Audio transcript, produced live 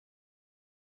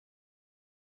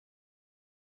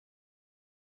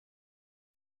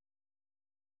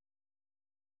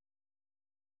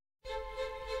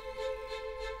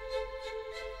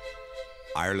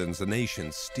Ireland's a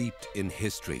nation steeped in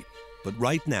history, but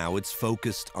right now it's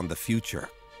focused on the future.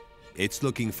 It's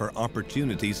looking for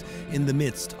opportunities in the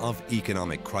midst of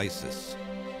economic crisis.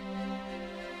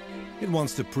 It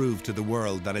wants to prove to the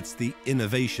world that it's the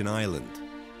innovation island,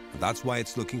 and that's why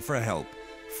it's looking for help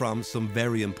from some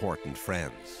very important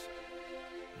friends.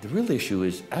 The real issue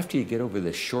is, after you get over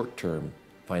this short-term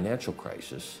financial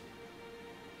crisis,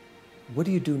 what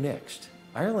do you do next?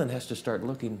 Ireland has to start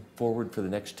looking forward for the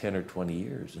next 10 or 20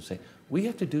 years and say, we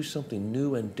have to do something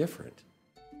new and different.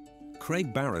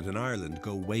 Craig Barrett and Ireland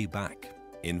go way back.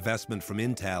 Investment from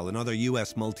Intel and other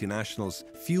US multinationals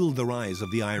fueled the rise of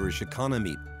the Irish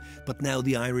economy. But now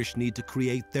the Irish need to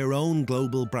create their own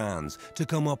global brands, to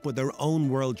come up with their own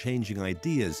world-changing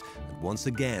ideas. And once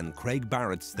again, Craig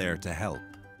Barrett's there to help.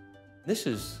 This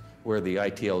is where the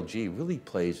ITLG really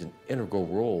plays an integral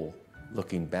role,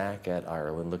 looking back at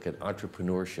Ireland, look at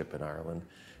entrepreneurship in Ireland.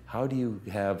 How do you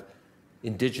have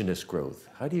indigenous growth?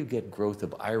 How do you get growth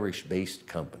of Irish-based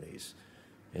companies?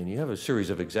 And you have a series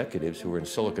of executives who are in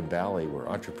Silicon Valley where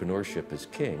entrepreneurship is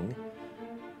king,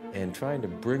 and trying to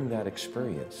bring that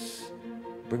experience,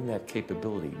 bring that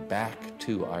capability back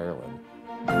to Ireland.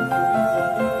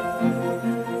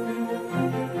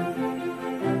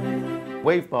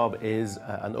 WaveBob is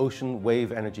an ocean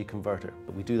wave energy converter.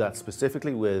 We do that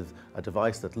specifically with a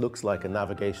device that looks like a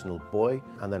navigational buoy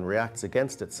and then reacts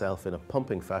against itself in a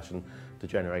pumping fashion to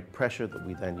generate pressure that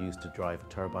we then use to drive a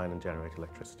turbine and generate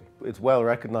electricity. It's well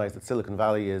recognized that Silicon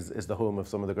Valley is the home of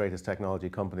some of the greatest technology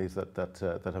companies that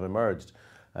have emerged.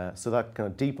 So that kind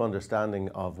of deep understanding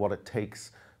of what it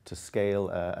takes to scale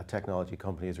a technology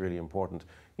company is really important.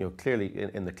 You know, clearly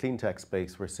in the clean tech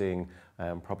space, we're seeing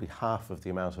probably half of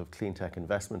the amount of clean tech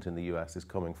investment in the US is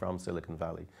coming from Silicon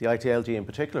Valley. The ITLG in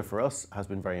particular for us has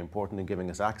been very important in giving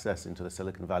us access into the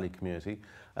Silicon Valley community.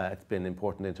 It's been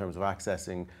important in terms of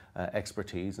accessing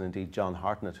expertise, and indeed John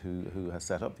Hartnett, who has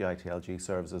set up the ITLG,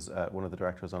 serves as one of the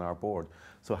directors on our board.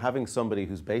 So having somebody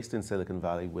who's based in Silicon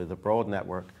Valley with a broad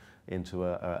network into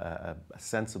a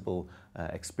sensible,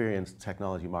 experienced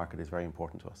technology market is very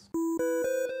important to us.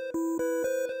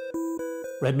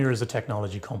 Redmire is a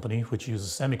technology company which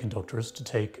uses semiconductors to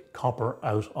take copper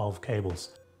out of cables.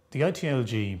 The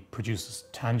ITLG produces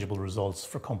tangible results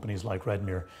for companies like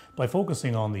Redmire by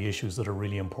focusing on the issues that are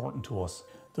really important to us.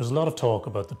 There's a lot of talk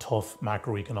about the tough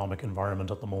macroeconomic environment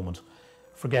at the moment.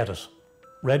 Forget it.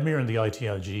 Redmire and the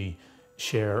ITLG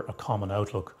share a common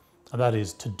outlook, and that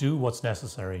is to do what's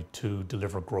necessary to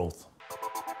deliver growth.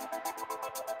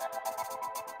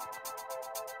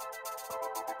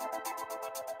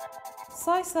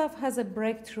 SciSaf has a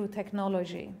breakthrough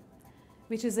technology,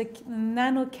 which is a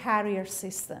nano carrier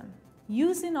system.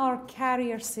 Using our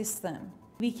carrier system,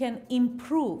 we can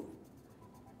improve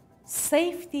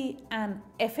safety and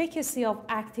efficacy of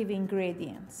active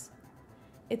ingredients.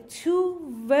 Two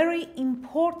very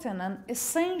important and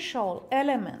essential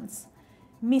elements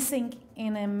missing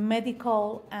in a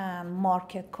medical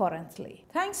market currently.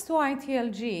 Thanks to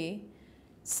ITLG,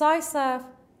 SciSaf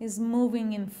is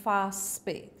moving in fast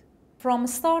speed. From a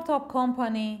startup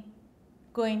company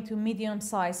going to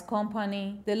medium-sized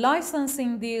company, the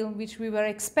licensing deal, which we were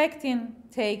expecting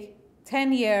take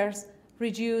 10 years,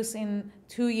 reduce in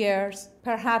 2 years.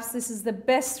 Perhaps this is the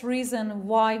best reason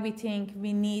why we think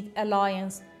we need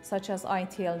alliance such as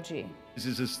ITLG. This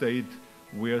is a state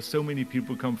where so many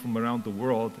people come from around the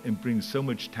world and bring so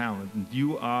much talent, and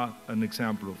you are an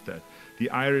example of that. The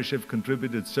Irish have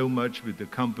contributed so much with the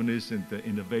companies and the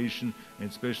innovation, and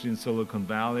especially in Silicon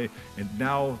Valley. And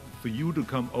now for you to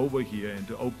come over here and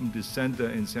to open this center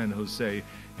in San Jose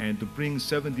and to bring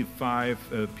 75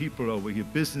 people over here,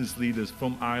 business leaders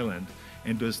from Ireland,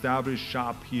 and to establish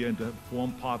shop here and to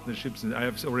form partnerships. And I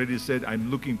have already said I'm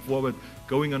looking forward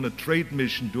going on a trade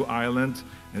mission to Ireland,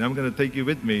 and I'm going to take you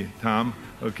with me, Tom.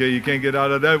 Okay, you can't get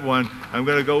out of that one. I'm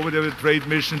going to go over there with a trade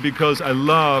mission because I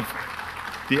love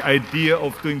the idea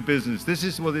of doing business. This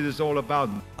is what it is all about.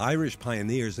 Irish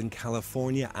pioneers in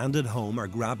California and at home are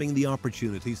grabbing the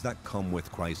opportunities that come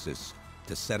with crisis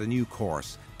to set a new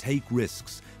course, take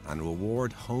risks, and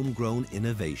reward homegrown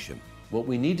innovation. What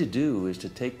we need to do is to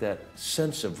take that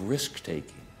sense of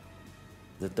risk-taking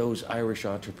that those Irish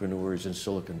entrepreneurs in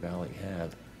Silicon Valley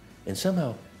have and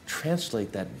somehow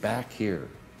translate that back here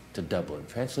to Dublin,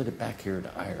 translate it back here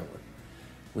to Ireland.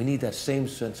 We need that same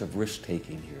sense of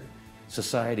risk-taking here.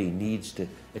 Society needs to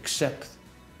accept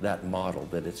that model,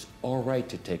 that it's all right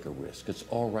to take a risk, it's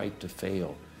all right to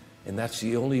fail, and that's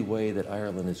the only way that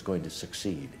Ireland is going to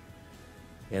succeed.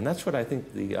 And that's what I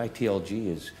think the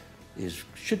ITLG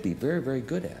should be very, very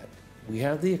good at. We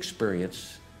have the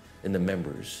experience in the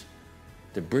members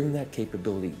to bring that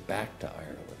capability back to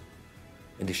Ireland.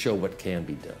 and to show what can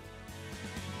be done.